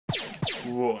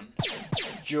run.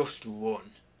 Just run.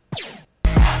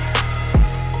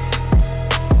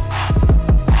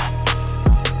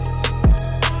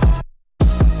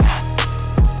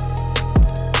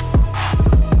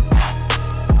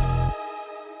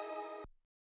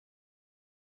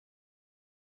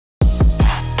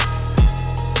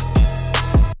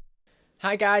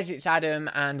 Hi guys, it's Adam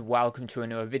and welcome to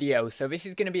another video. So this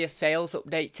is going to be a sales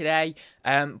update today,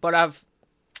 but I've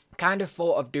kind of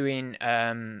thought of doing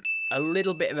a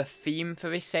little bit of a theme for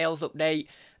this sales update,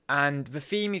 and the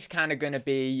theme is kind of going to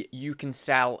be you can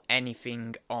sell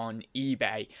anything on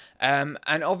eBay. And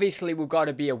obviously we've got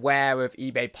to be aware of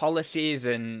eBay policies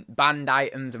and banned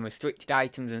items and restricted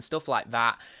items and stuff like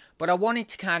that. But I wanted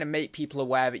to kind of make people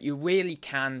aware that you really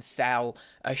can sell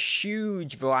a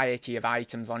huge variety of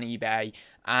items on eBay,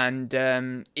 and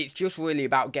it's just really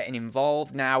about getting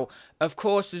involved. Now, of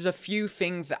course, there's a few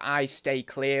things that I stay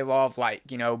clear of, like,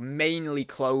 you know, mainly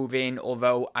clothing,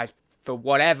 although I, for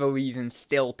whatever reason,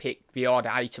 still pick the odd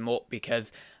item up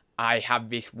because I have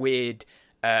this weird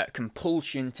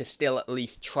compulsion to still at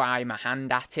least try my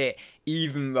hand at it,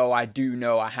 even though I do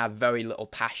know I have very little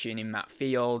passion in that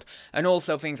field. And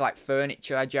also things like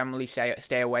furniture I generally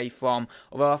stay away from,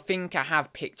 although I think I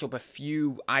have picked up a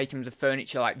few items of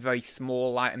furniture, like very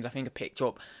small items. I think I picked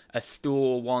up a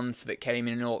stool once that came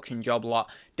in an auction job lot.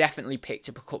 Definitely picked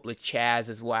up a couple of chairs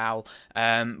as well.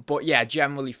 But yeah,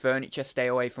 generally furniture stay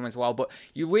away from as well. But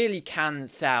you really can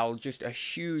sell just a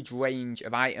huge range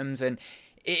of items, and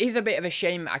it is a bit of a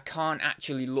shame that I can't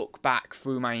actually look back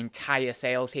through my entire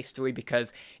sales history,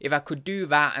 because if I could do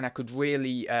that and I could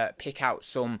really pick out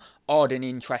some odd and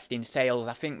interesting sales,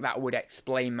 I think that would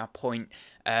explain my point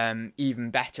even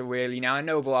better, really. Now, I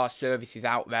know there are services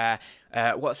out there.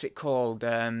 What's it called?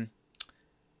 Oh,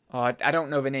 I don't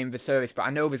know the name of the service, but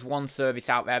I know there's one service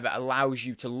out there that allows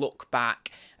you to look back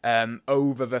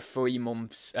over the 3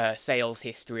 months sales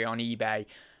history on eBay.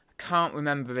 Can't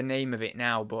remember the name of it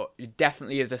now, but it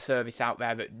definitely is a service out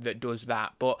there that does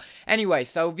that. But anyway,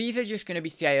 so these are just going to be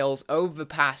sales over the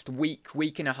past week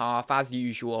and a half, as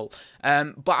usual.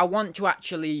 But I want to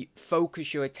actually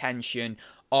focus your attention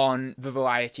on the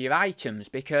variety of items,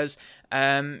 because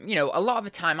you know, a lot of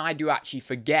the time I do actually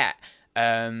forget,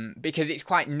 because it's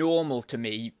quite normal to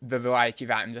me, the variety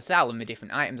of items I sell and the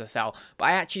different items I sell, but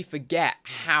I actually forget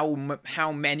how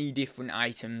many different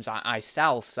items I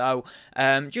sell. So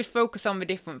just focus on the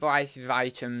different varieties of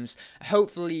items.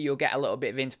 Hopefully you'll get a little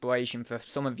bit of inspiration for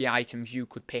some of the items you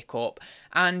could pick up,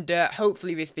 and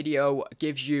hopefully this video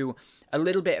gives you a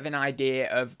little bit of an idea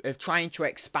of trying to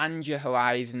expand your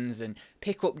horizons and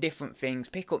pick up different things,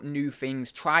 pick up new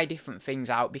things, try different things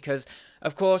out, because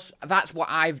of course that's what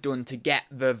I've done to get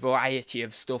the variety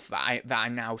of stuff that I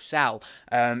now sell.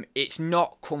 It's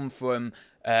not come from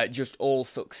just all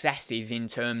successes in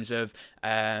terms of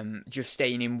just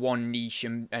staying in one niche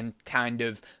and kind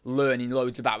of learning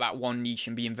loads about that one niche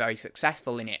and being very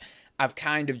successful in it. I've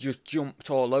kind of just jumped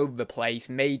all over the place,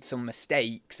 made some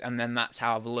mistakes, and then that's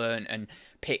how I've learned and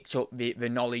picked up the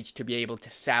knowledge to be able to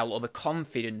sell, or the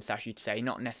confidence, I should say,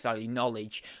 not necessarily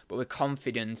knowledge, but the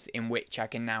confidence in which I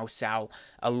can now sell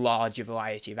a larger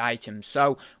variety of items.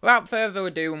 So without further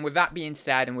ado, and with that being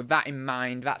said, and with that in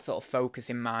mind, that sort of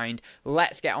focus in mind,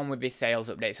 let's get on with this sales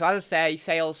update. So as I say,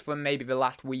 sales from maybe the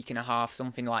last week and a half,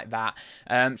 something like that.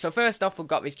 So first off, we've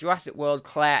got this Jurassic World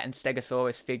Claire and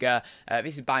Stegosaurus figure.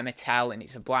 This is by Mattel, and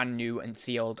it's a brand new and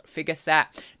sealed figure set.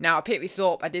 Now, I picked this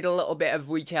up, I did a little bit of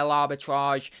retail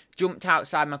arbitrage, jumped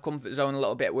outside my comfort zone a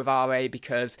little bit with RA,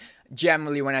 because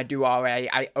generally when I do RA,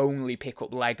 I only pick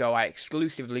up Lego. I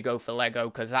exclusively go for Lego,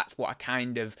 because that's what I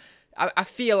kind of, I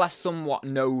feel I somewhat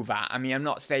know that. I mean, I'm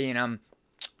not saying I'm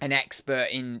an expert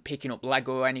in picking up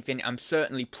Lego or anything. I'm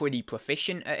certainly pretty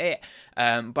proficient at it,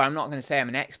 but I'm not going to say I'm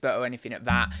an expert or anything at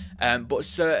that. But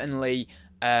certainly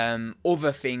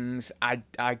other things I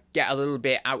get a little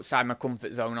bit outside my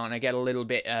comfort zone on. I get a little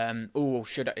bit oh,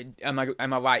 am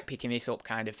I right picking this up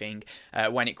kind of thing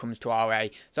when it comes to RA.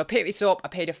 So I picked this up, I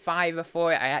paid a $5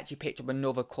 for it. I actually picked up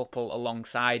another couple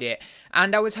alongside it,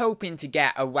 and I was hoping to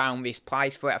get around this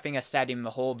price for it. I think I said in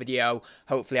the haul video,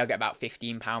 hopefully I'll get about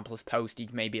 £15 plus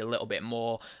postage, maybe a little bit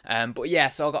more. But yeah,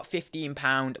 so I got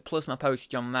 £15 plus my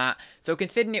postage on that. So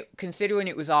considering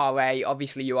it was RA,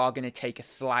 obviously you are going to take a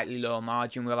slightly lower margin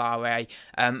margin with RA.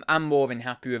 I'm more than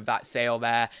happy with that sale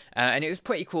there, and it was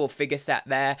pretty cool figure set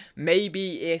there.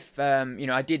 Maybe if you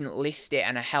know, I didn't list it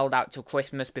and I held out till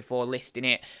Christmas before listing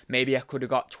it, maybe I could have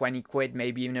got 20 quid,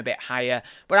 maybe even a bit higher,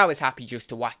 but I was happy just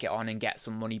to whack it on and get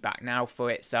some money back now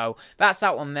for it. So that's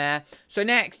that one there. So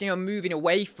next, you know, moving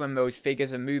away from those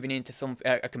figures and moving into some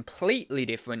a completely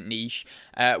different niche,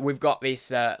 we've got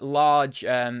this large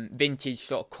vintage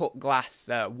sort of cut glass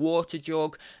water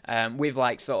jug with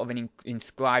like sort of an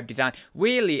inscribed design.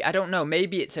 Really, I don't know,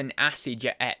 maybe it's an acid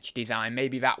etch design.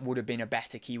 Maybe that would have been a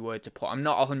better keyword to put. I'm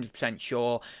not 100%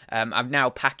 sure. I've now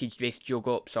packaged this jug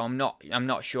up, so I'm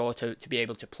not sure to be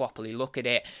able to properly look at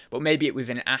it, but maybe it was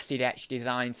an acid etch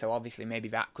design, so obviously maybe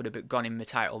that could have gone in the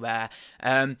title there.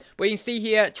 But you can see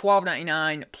here,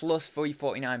 $12.99 plus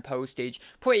 $3.49 postage.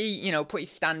 Pretty, you know, pretty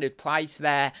standard price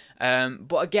there.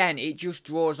 But again, it just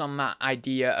draws on that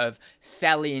idea of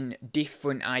selling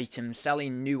different items,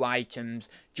 selling new items,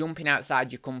 jumping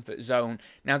outside your comfort zone.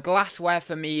 Now, glassware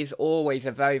for me is always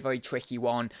a very, very tricky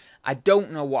one. I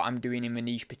don't know what I'm doing in the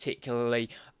niche particularly.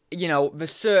 You know,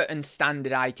 there's certain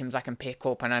standard items I can pick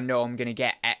up and I know I'm going to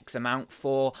get X amount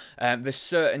for. There's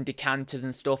certain decanters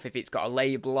and stuff, if it's got a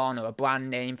label on or a brand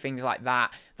name, things like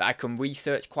that, that I can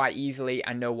research quite easily.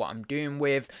 I know what I'm doing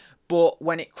with. But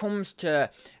when it comes to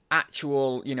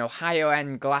actual, you know, higher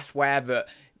end glassware that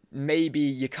maybe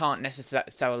you can't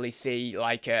necessarily see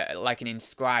like an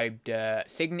inscribed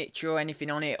signature or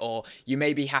anything on it, or you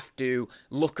maybe have to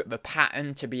look at the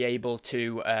pattern to be able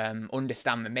to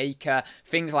understand the maker,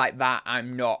 things like that,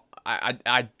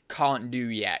 I can't do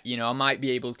yet. You know, I might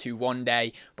be able to one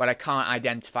day, but I can't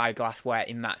identify glassware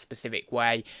in that specific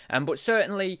way. But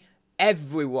certainly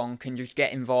everyone can just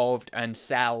get involved and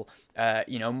sell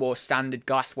you know, more standard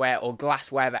glassware or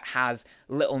glassware that has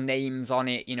little names on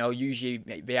it. You know, usually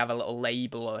they have a little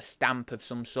label or a stamp of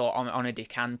some sort on a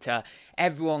decanter.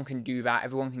 Everyone can do that.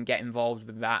 Everyone can get involved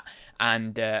with that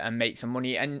and make some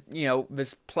money. And, you know,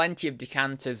 there's plenty of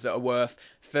decanters that are worth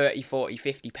 30, 40,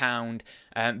 50 pound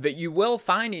that you will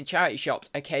find in charity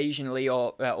shops occasionally,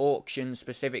 or auctions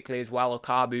specifically as well, or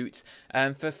car boots,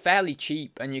 for fairly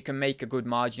cheap, and you can make a good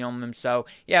margin on them. So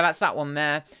yeah, that's that one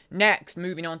there. Next,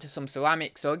 moving on to some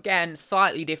ceramics. So again,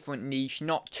 slightly different niche,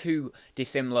 not too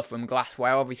dissimilar from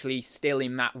glassware, obviously still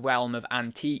in that realm of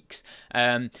antiques.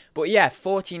 But yeah,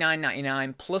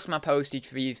 $49.99 plus my postage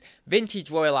for these vintage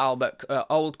Royal Albert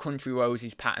Old Country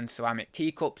Roses pattern ceramic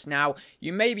teacups. Now,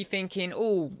 you may be thinking,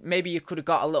 oh, maybe you could have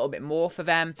got a little bit more for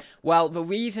them. Well, the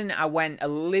reason I went a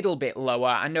little bit lower,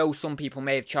 I know some people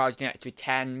may have charged an extra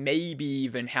 10, maybe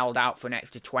even held out for an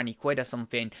extra 20 quid or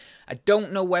something. I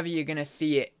don't know whether you're going to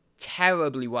see it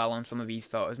terribly well on some of these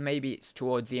photos. Maybe it's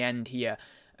towards the end here.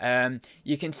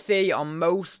 You can see on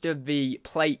most of the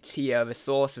plates here, the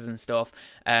saucers and stuff,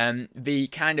 the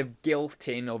kind of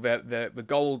gilting or the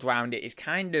gold around it is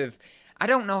kind of, I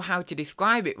don't know how to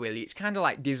describe it really. It's kind of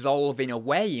like dissolving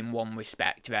away in one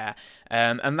respect there.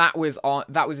 And that was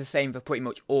the same for pretty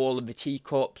much all of the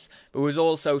teacups. There was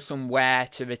also some wear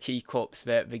to the teacups,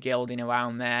 the gilding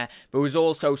around there. There was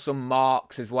also some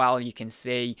marks as well, you can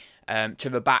see, to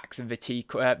the backs of the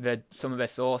teacup, some of the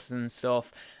saucers and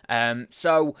stuff.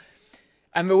 So,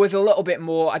 and there was a little bit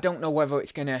more. I don't know whether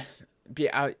it's gonna be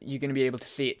out, you're gonna be able to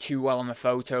see it too well on the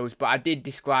photos, but I did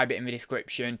describe it in the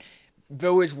description.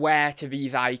 There was wear to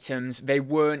these items. They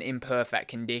weren't in perfect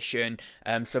condition,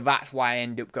 so that's why I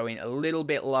ended up going a little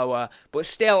bit lower. But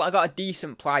still, I got a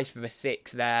decent price for the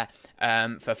 6 there,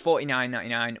 for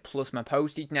 $49.99 plus my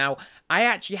postage. Now, I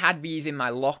actually had these in my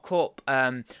lockup.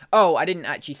 Oh, I didn't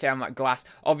actually say on that glass.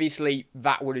 Obviously,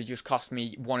 that would have just cost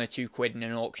me 1 or 2 quid in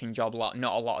an auction job lot,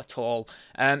 not a lot at all.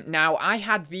 Now, I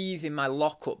had these in my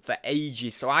lockup for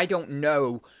ages, so I don't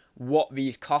know what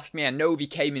these cost me. I know they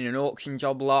came in an auction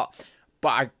job lot, but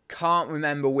I can't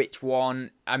remember which one.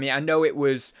 I mean, I know it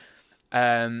was what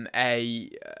am I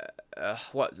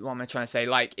trying to say?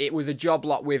 Like, it was a job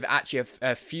lot with actually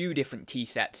a few different tea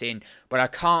sets in, but I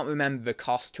can't remember the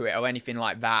cost to it or anything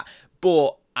like that.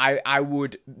 But I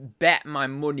would bet my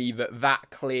money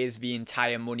that clears the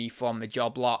entire money from the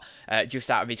job lot just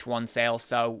out of this one sale.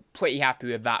 So pretty happy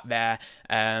with that there.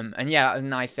 And yeah, that was a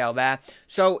nice sale there.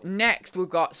 So next we've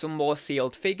got some more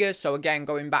sealed figures. So again,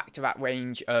 going back to that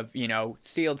range of, you know,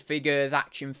 sealed figures,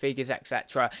 action figures,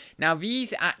 etc. Now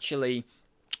these actually,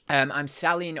 I'm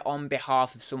selling on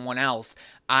behalf of someone else.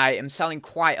 I am selling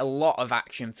quite a lot of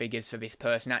action figures for this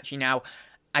person actually. Now,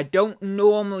 I don't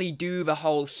normally do the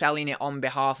whole selling it on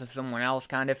behalf of someone else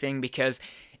kind of thing, because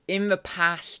in the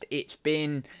past it's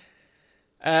been,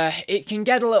 it can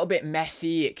get a little bit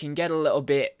messy, it can get a little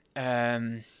bit,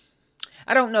 I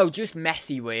don't know, just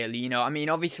messy really, you know. I mean,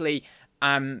 obviously,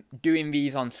 I'm doing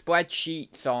these on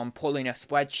spreadsheets, so I'm pulling a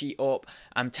spreadsheet up,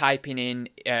 I'm typing in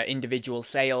individual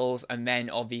sales, and then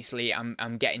obviously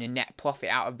I'm getting a net profit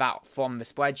out of that from the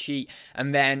spreadsheet,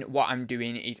 and then what I'm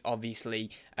doing is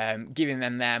obviously giving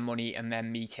them their money and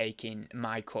then me taking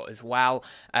my cut as well.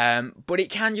 But it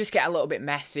can just get a little bit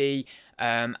messy.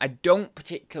 I don't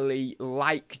particularly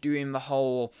like doing the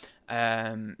whole,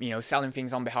 you know, selling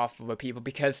things on behalf of other people,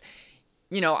 because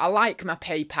you know, I like my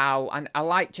PayPal, and I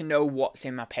like to know what's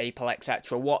in my PayPal,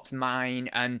 etc., what's mine.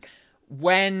 And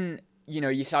when, you know,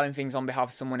 you're selling things on behalf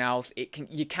of someone else,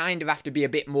 you kind of have to be a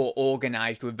bit more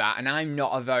organized with that, and I'm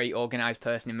not a very organized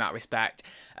person in that respect.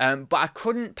 But I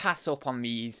couldn't pass up on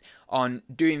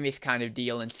doing this kind of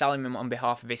deal and selling them on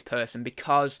behalf of this person,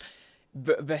 because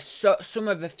some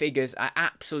of the figures are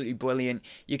absolutely brilliant.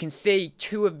 You can see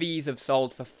 2 of these have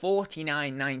sold for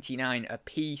 $49.99 a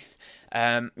piece.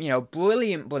 You know,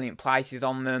 brilliant prices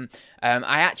on them.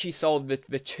 I actually sold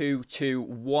the 2 to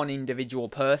one individual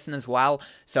person as well,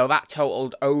 so that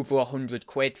totaled over 100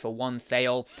 quid for one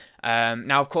sale.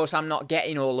 Now, of course, I'm not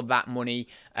getting all of that money,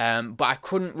 but I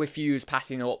couldn't refuse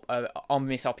passing up on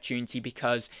this opportunity,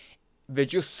 because they're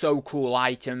just so cool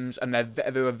items, and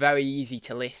they were very easy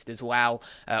to list as well.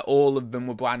 All of them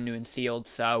were brand new and sealed,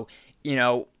 so, you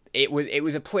know, it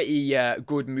was a pretty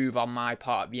good move on my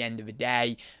part at the end of the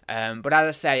day. But as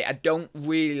I say, I don't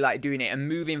really like doing it, and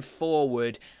moving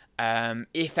forward,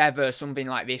 if ever something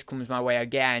like this comes my way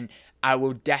again, I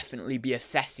will definitely be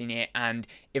assessing it, and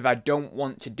if I don't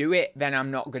want to do it, then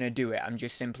I'm not going to do it. I'm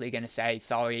just simply going to say,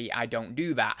 sorry, I don't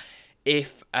do that.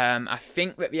 If I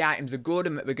think that the items are good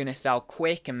and that they're going to sell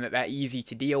quick and that they're easy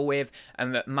to deal with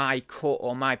and that my cut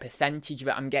or my percentage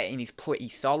that I'm getting is pretty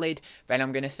solid, then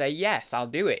I'm going to say yes, I'll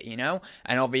do it, you know.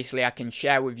 And obviously I can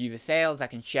share with you the sales, I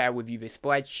can share with you the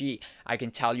spreadsheet, I can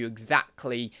tell you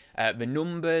exactly the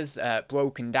numbers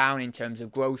broken down in terms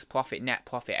of gross profit, net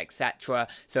profit, etc.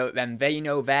 So that then they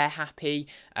know they're happy,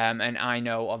 and I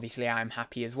know obviously I'm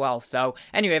happy as well. So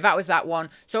anyway, that was that one.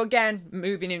 So again,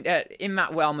 moving in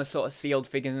that realm of sort of sealed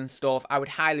figures and stuff, I would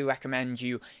highly recommend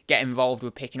you get involved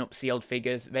with picking up sealed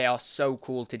figures. They are so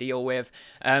cool to deal with.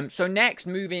 So next,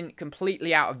 moving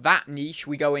completely out of that niche,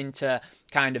 we go into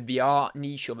kind of the art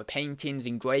niche, or the paintings,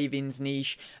 engravings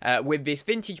niche, with this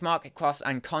vintage market cross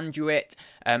and conduit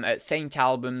at St.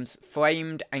 Albans,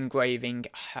 framed engraving,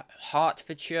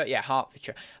 Hertfordshire. Yeah,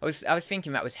 Hertfordshire. I was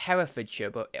thinking that was Herefordshire,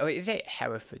 but is it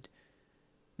Hereford?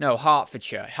 No,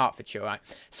 Hertfordshire, right.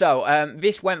 So,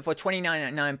 this went for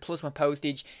 $29.99 plus my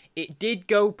postage. It did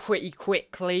go pretty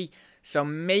quickly, so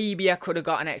maybe I could have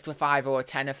got an extra 5 or a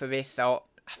tenner for this, so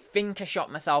I think I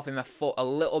shot myself in the foot a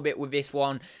little bit with this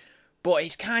one. But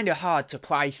it's kind of hard to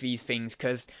price these things,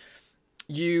 because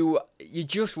you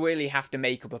just really have to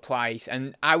make up a price.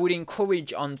 And I would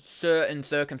encourage, on certain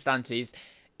circumstances,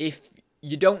 if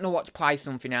you don't know what to price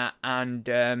something at,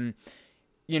 and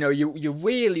you know, you're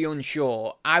really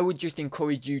unsure, I would just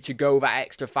encourage you to go that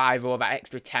extra 5 or that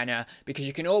extra tenner, because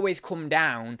you can always come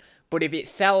down. But if it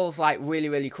sells like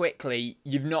really quickly,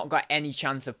 you've not got any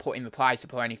chance of putting the price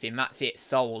up or anything. That's it,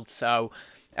 sold. So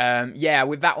yeah,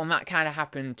 with that one, that kind of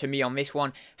happened to me on this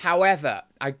one. However,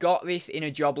 I got this in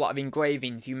a job lot of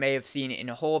engravings. You may have seen it in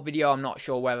a haul video. I'm not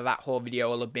sure whether that haul video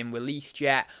will have been released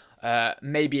yet.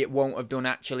 Maybe it won't have done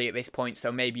actually at this point,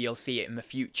 so maybe you'll see it in the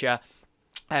future.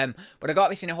 But I got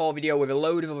this in a haul video with a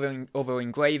load of other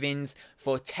engravings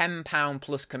for £10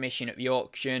 plus commission at the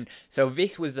auction. So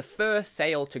this was the first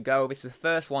sale to go, this was the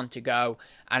first one to go,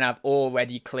 and I've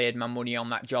already cleared my money on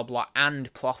that job lot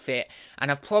and profit. And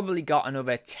I've probably got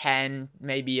another 10,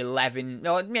 maybe 11,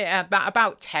 no,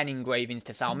 about 10 engravings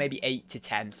to sell, maybe 8 to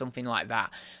 10, something like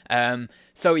that.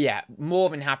 So yeah, more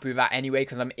than happy with that anyway,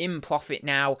 because I'm in profit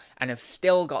now, and I've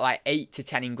still got like 8 to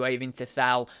 10 engravings to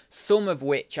sell, some of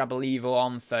which I believe are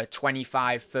on for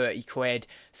 25, 30 quid.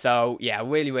 So yeah,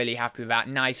 really happy with that.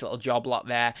 Nice little job lot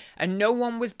there, and no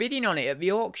one was bidding on it at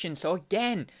the auction. So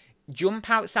again, jump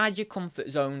outside your comfort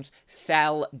zones,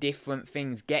 sell different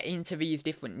things, get into these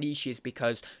different niches,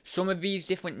 because some of these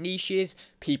different niches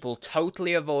people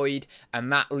totally avoid,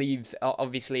 and that leaves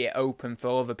obviously it open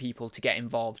for other people to get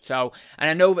involved. So, and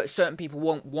I know that certain people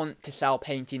won't want to sell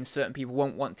paintings, certain people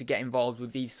won't want to get involved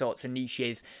with these sorts of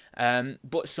niches,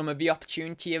 but some of the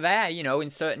opportunity are there, you know, in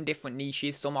certain different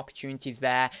niches, some opportunities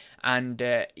there. And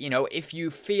you know, if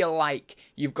you feel like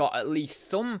you've got at least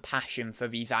some passion for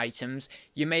these items,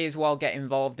 you may as well get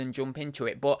involved and jump into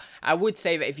it. But I would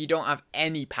say that if you don't have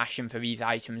any passion for these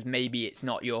items, maybe it's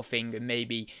not your thing, and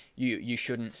maybe you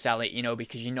shouldn't sell it, you know,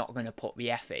 because you're not going to put the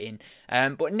effort in.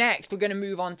 But next, we're going to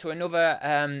move on to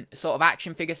another sort of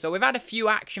action figure. So we've had a few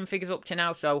action figures up to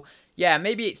now, so yeah,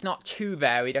 maybe it's not too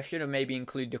varied. I should have maybe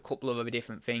included a couple of other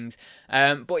different things.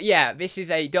 But yeah, this is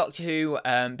a Doctor Who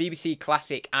BBC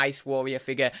Classic Ice Warrior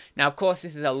figure. Now, of course,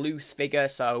 this is a loose figure,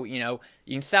 so, you know,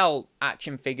 you can sell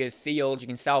action figures sealed, you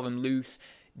can sell them loose.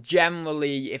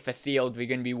 Generally, if they're sealed, they're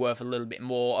going to be worth a little bit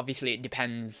more. Obviously, it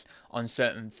depends on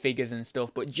certain figures and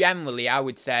stuff, but generally, I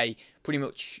would say pretty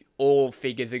much all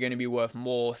figures are going to be worth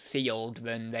more sealed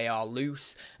than they are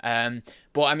loose.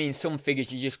 But I mean, some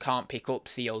figures you just can't pick up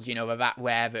sealed, you know, they're that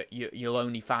rare that you'll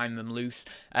only find them loose.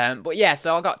 But yeah,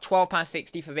 so I got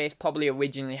 £12.60 for this. Probably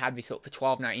originally had this up for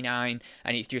 £12.99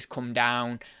 and it's just come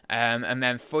down. And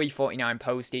then £3.49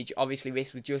 postage. Obviously,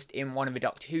 this was just in one of the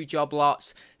Doctor Who job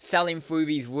lots. Selling through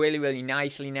these really, really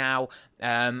nicely now.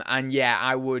 And yeah,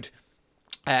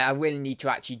 I really need to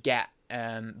actually get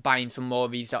buying some more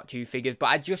of these Doctor Who figures, but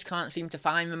I just can't seem to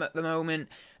find them at the moment.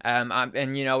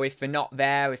 And you know, if they're not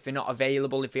there, if they're not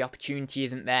available, if the opportunity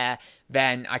isn't there,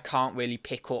 then I can't really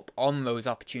pick up on those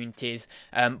opportunities.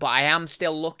 But I am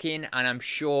still looking, and I'm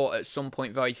sure at some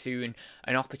point very soon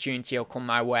an opportunity will come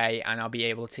my way and I'll be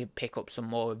able to pick up some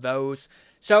more of those.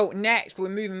 So next we're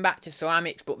moving back to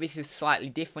ceramics, but this is slightly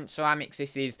different ceramics.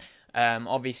 This is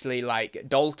obviously like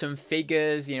Dalton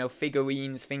figures, you know,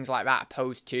 figurines, things like that,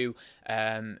 opposed to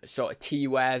sort of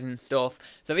tea-wares and stuff.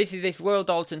 So this is this Royal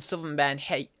Dalton Southern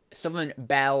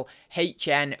Belle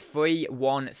HN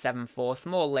 3174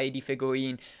 small lady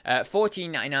figurine,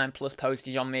 £14.99 plus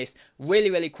postage on this.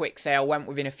 Really, really quick sale, went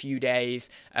within a few days.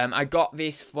 I got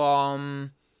this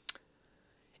from...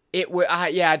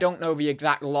 yeah, I don't know the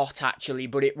exact lot actually,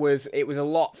 but it was a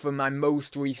lot from my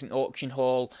most recent auction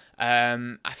haul.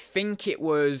 I think it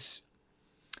was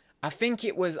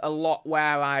a lot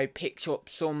where I picked up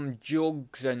some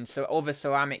jugs and so other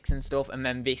ceramics and stuff, and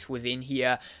then this was in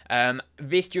here.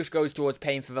 This just goes towards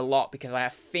paying for the lot because I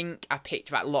think I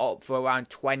picked that lot up for around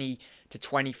 £20 to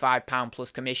 £25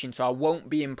 plus commission, so I won't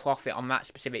be in profit on that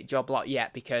specific job lot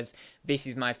yet because this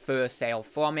is my first sale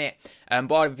from it.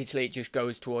 But obviously it just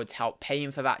goes towards help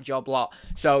paying for that job lot.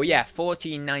 So yeah,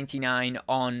 £14.99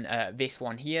 on this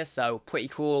one here, so pretty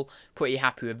cool, pretty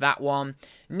happy with that one.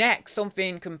 Next,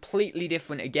 something completely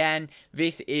different again.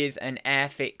 This is an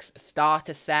Airfix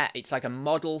starter set. It's like a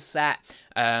model set,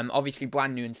 obviously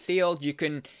brand new and sealed. You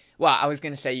can, well, I was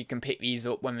going to say you can pick these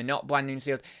up when they're not brand new and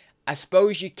sealed. I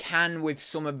suppose you can with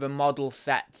some of the model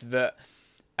sets that,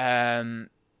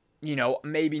 you know,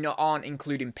 maybe aren't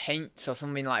including paints or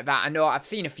something like that. I know I've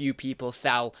seen a few people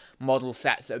sell model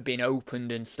sets that have been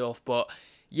opened and stuff, but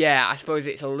yeah, I suppose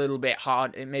it's a little bit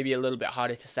hard. It may be a little bit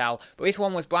harder to sell. But this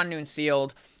one was brand new and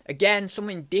sealed. Again,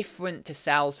 something different to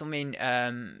sell, something,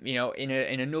 you know, in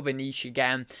another niche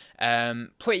again.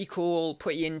 Pretty cool,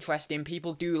 pretty interesting.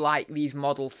 People do like these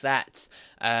model sets.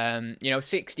 You know,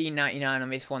 £16.99 on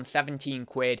this one, 17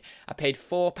 quid. I paid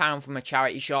 £4 from a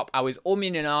charity shop. I was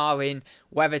umming and ahhing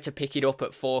whether to pick it up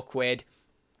at 4 quid.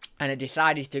 And I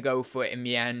decided to go for it in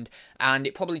the end, and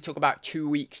it probably took about 2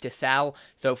 weeks to sell.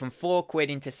 So from 4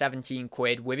 quid into 17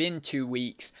 quid within 2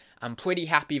 weeks. I'm pretty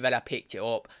happy that I picked it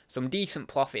up. Some decent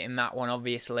profit in that one,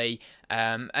 obviously.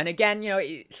 And again, you know,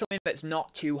 it's something that's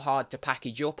not too hard to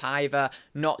package up either.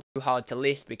 Not too hard to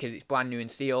list because it's brand new and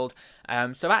sealed.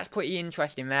 So that's pretty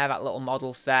interesting there, that little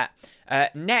model set.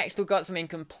 Next, we've got something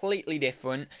completely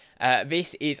different.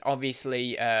 This is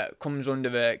obviously, comes under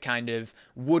the kind of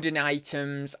wooden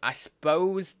items, I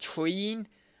suppose, treen.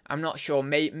 I'm not sure,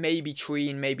 maybe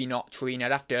treen, maybe not treen.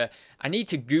 I need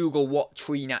to Google what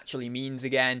treen actually means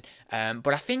again.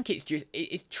 But I think it's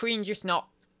treen, just not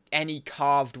any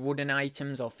carved wooden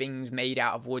items or things made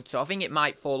out of wood. So I think it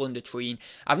might fall under treen.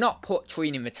 I've not put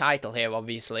treen in the title here,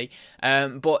 obviously.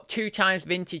 But 2x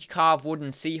vintage carved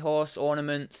wooden seahorse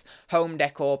ornaments, home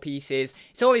decor pieces.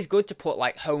 It's always good to put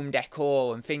like home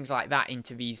decor and things like that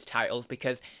into these titles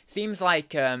because it seems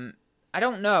like... I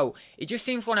don't know, it just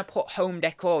seems when I put home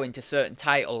decor into certain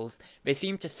titles, they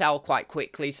seem to sell quite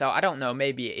quickly, so I don't know,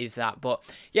 maybe it is that, but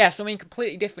yeah, something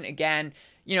completely different again.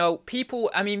 You know, people,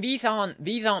 I mean, these aren't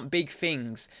big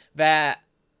things. They're,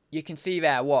 you can see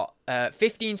they're, what,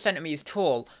 15 centimeters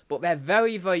tall, but they're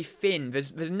very, very thin.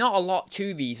 There's not a lot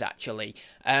to these, actually.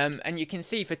 And you can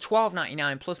see for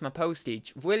 £12.99 plus my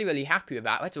postage, really, really happy with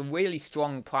that. That's a really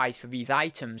strong price for these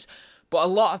items. But a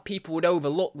lot of people would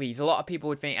overlook these. A lot of people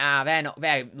would think,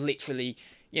 they're literally,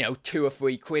 you know, 2 or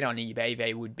 3 quid on eBay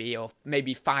they would be, or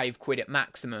maybe 5 quid at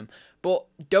maximum. But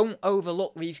don't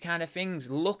overlook these kind of things.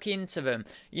 Look into them.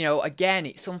 You know, again,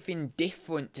 it's something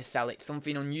different to sell. It's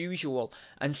something unusual.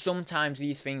 And sometimes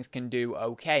these things can do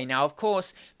okay. Now, of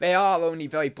course, they are only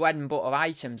very bread and butter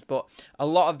items. But a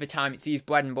lot of the time, it's these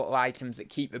bread and butter items that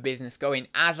keep the business going.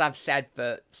 As I've said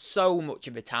for so much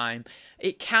of the time,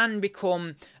 it can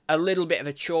become a little bit of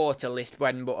a chore to list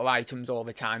bread and butter items all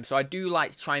the time. So I do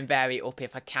like to try and vary it up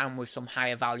if I can with some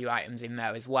higher value items in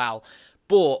there as well.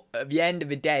 But at the end of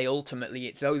the day, ultimately,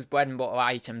 it's those bread and butter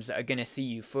items that are going to see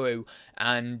you through.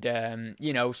 And,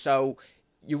 you know, so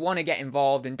you want to get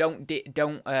involved and don't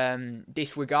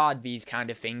disregard these kind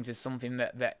of things as something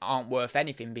that aren't worth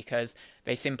anything, because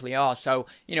they simply are. So,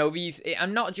 you know,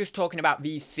 I'm not just talking about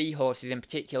these seahorses in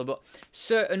particular, but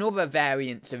certain other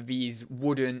variants of these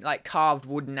wooden, like carved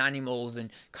wooden animals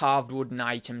and carved wooden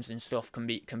items and stuff can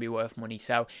be worth money.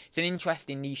 So it's an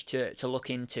interesting niche to look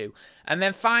into. And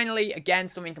then finally, again,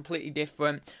 something completely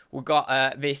different. We've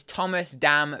got this Thomas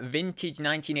Dam vintage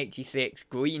 1986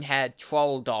 green-haired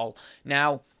troll doll.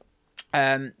 Now,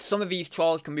 some of these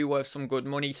trolls can be worth some good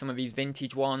money, some of these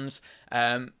vintage ones.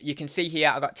 You can see here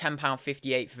I got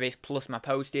 £10.58 for this plus my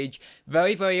postage.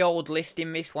 Very, very old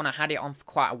listing, this one. I had it on for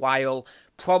quite a while.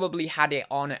 Probably had it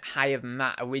on at higher than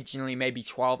that originally, maybe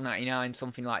 £12.99,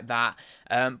 something like that.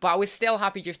 But I was still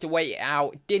happy just to wait it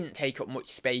out. It didn't take up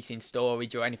much space in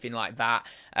storage or anything like that.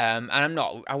 And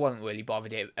I wasn't really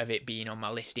bothered of it being on my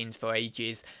listings for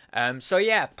ages. So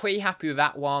yeah, pretty happy with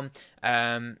that one.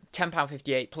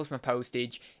 £10.58 plus my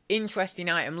postage. Interesting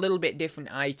item, little bit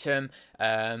different item.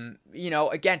 You know,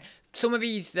 again, some of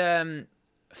these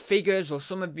figures or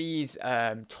some of these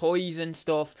toys and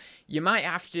stuff, you might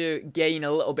have to gain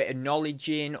a little bit of knowledge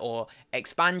in or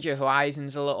expand your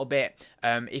horizons a little bit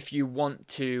if you want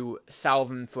to sell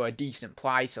them for a decent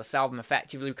price or sell them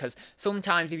effectively, because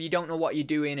sometimes if you don't know what you're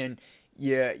doing and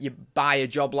you buy a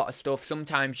job lot of stuff,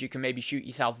 sometimes you can maybe shoot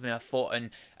yourself in the foot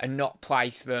and not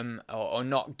price them or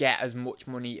not get as much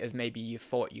money as maybe you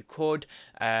thought you could,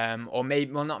 or maybe,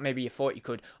 well, not maybe you thought you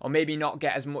could, or maybe not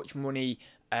get as much money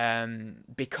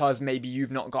because maybe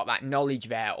you've not got that knowledge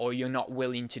there, or you're not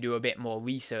willing to do a bit more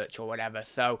research or whatever.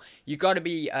 So you've got to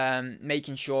be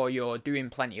making sure you're doing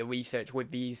plenty of research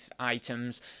with these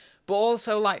items. But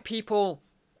also, like, people,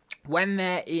 when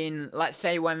they're in, let's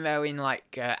say when they're in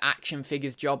like action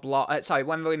figures job lot,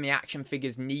 when they're in the action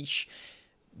figures niche,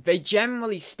 they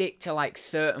generally stick to like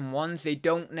certain ones. They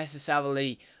don't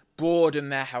necessarily broaden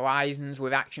their horizons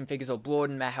with action figures or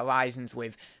broaden their horizons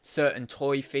with certain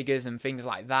toy figures and things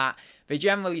like that. They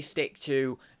generally stick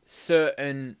to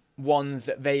certain ones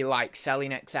that they like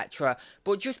selling, etc.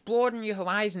 But just broaden your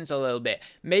horizons a little bit.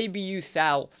 Maybe you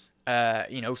sell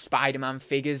you know, Spider-Man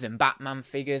figures and Batman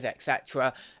figures,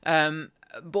 etc.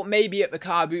 But maybe at the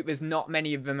car boot there's not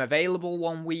many of them available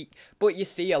one week, but you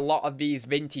see a lot of these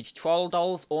vintage troll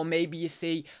dolls, or maybe you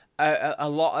see a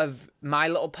lot of My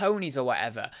Little Ponies or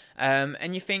whatever,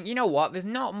 and you think, you know what, there's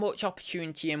not much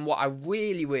opportunity in what I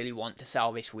really, really want to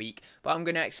sell this week, but I'm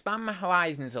going to expand my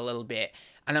horizons a little bit,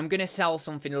 and I'm going to sell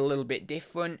something a little bit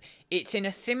different. It's in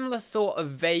a similar sort of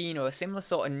vein or a similar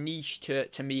sort of niche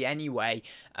to me anyway,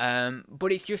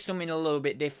 but it's just something a little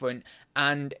bit different,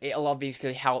 and it'll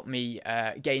obviously help me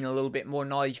gain a little bit more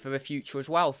knowledge for the future as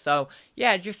well. So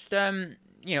yeah, just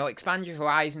you know, expand your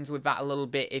horizons with that a little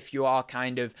bit if you are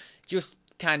kind of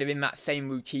in that same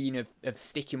routine of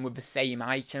sticking with the same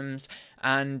items,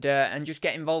 and just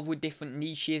get involved with different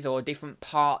niches or different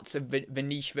parts of the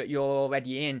niche that you're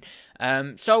already in.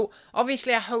 So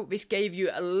obviously I hope this gave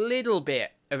you a little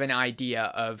bit of an idea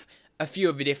of a few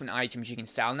of the different items you can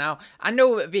sell. Now, I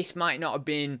know that this might not have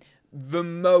been the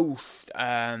most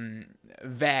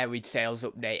varied sales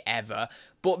update ever,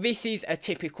 but this is a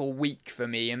typical week for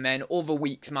me, and then other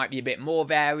weeks might be a bit more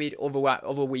varied,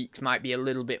 other weeks might be a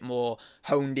little bit more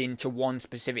honed into one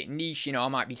specific niche. You know, I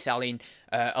might be selling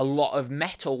a lot of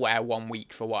metalware one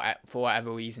week for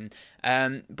whatever reason,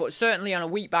 but certainly on a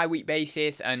week-by-week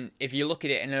basis, and if you look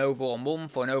at it in an overall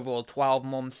month or an overall 12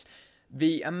 months,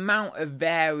 the amount of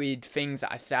varied things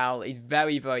that I sell is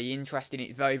very, very interesting.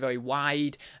 It's very, very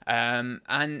wide, and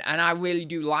I really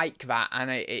do like that,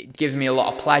 and it gives me a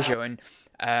lot of pleasure. And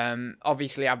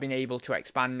obviously, I've been able to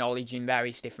expand knowledge in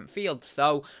various different fields.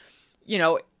 So, you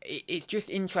know, it's just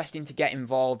interesting to get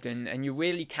involved, and you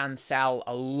really can sell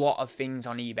a lot of things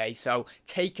on eBay. So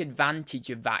take advantage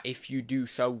of that if you do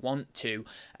so want to.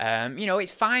 You know,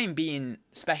 it's fine being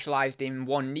specialized in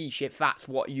one niche if that's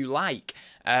what you like.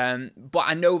 But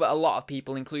I know that a lot of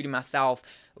people, including myself,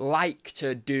 like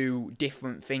to do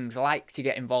different things, like to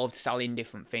get involved selling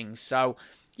different things. So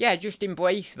yeah, just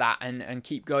embrace that and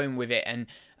keep going with it,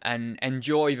 and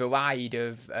enjoy the ride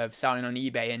of selling on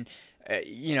eBay.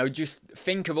 you know, just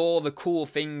think of all the cool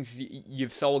things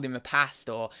you've sold in the past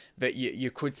or that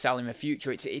you could sell in the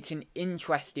future. It's an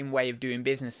interesting way of doing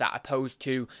business, that opposed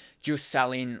to just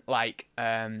selling like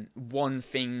one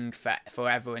thing for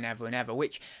forever and ever and ever,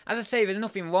 which, as I say, there's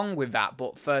nothing wrong with that,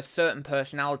 but for certain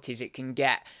personalities it can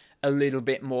get a little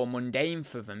bit more mundane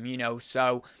for them, you know,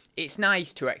 so it's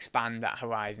nice to expand that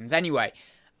horizons. Anyway,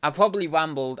 I've probably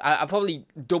rambled, I've probably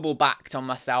double backed on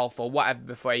myself, or whatever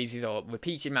the phrase is, or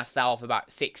repeated myself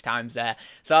about 6 times there.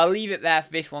 So I'll leave it there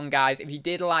for this one, guys. If you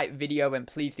did like the video, then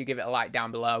please do give it a like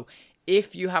down below.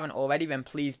 If you haven't already, then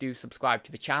please do subscribe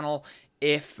to the channel.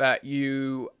 If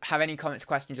you have any comments,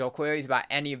 questions, or queries about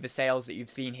any of the sales that you've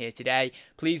seen here today,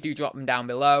 please do drop them down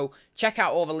below. Check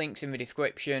out all the links in the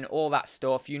description, all that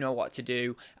stuff, you know what to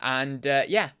do. And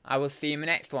yeah, I will see you in the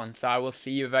next one. So I will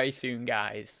see you very soon,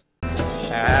 guys.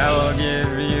 I will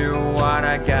give you what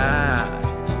I got.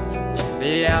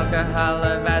 The alcohol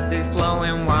that is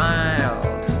flowing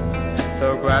wild.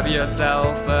 So grab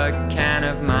yourself a can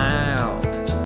of mine.